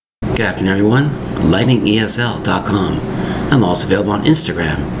Good afternoon, everyone. LightningESL.com. I'm also available on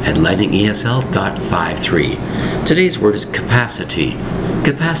Instagram at lightningesl.53. Today's word is capacity.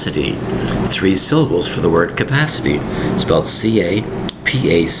 Capacity. 3 syllables for the word capacity, spelled C-A-P-A-C-I-T-Y.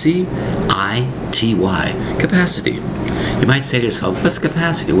 Capacity. You might say to yourself, what's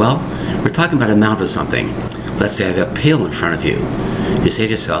capacity? Well, we're talking about amount of something. Let's say I have a pail in front of you. You say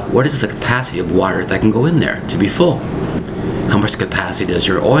to yourself, what is the capacity of water that can go in there to be full? How much capacity does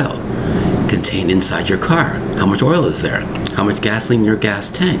your oil contain inside your car? How much oil is there? How much gasoline in your gas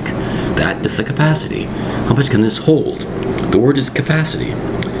tank? That is the capacity. How much can this hold? The word is capacity.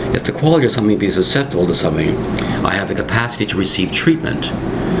 If the quality of something be susceptible to something, I have the capacity to receive treatment.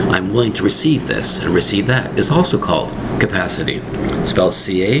 I'm willing to receive this and receive that is also called capacity, spelled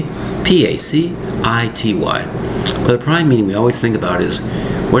C-A-P-A-C-I-T-Y. But the prime meaning we always think about is,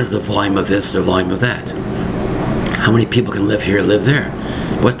 what is the volume of this or the volume of that? How many people can live here, live there?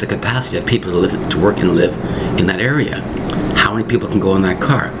 What's the capacity of people to live, to work and live in that area? How many people can go in that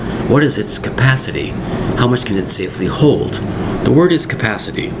car? What is its capacity? How much can it safely hold? The word is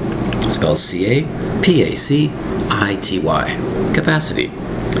capacity, spelled C-A-P-A-C-I-T-Y. Capacity.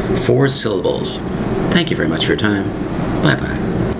 4 syllables. Thank you very much for your time. Bye-bye.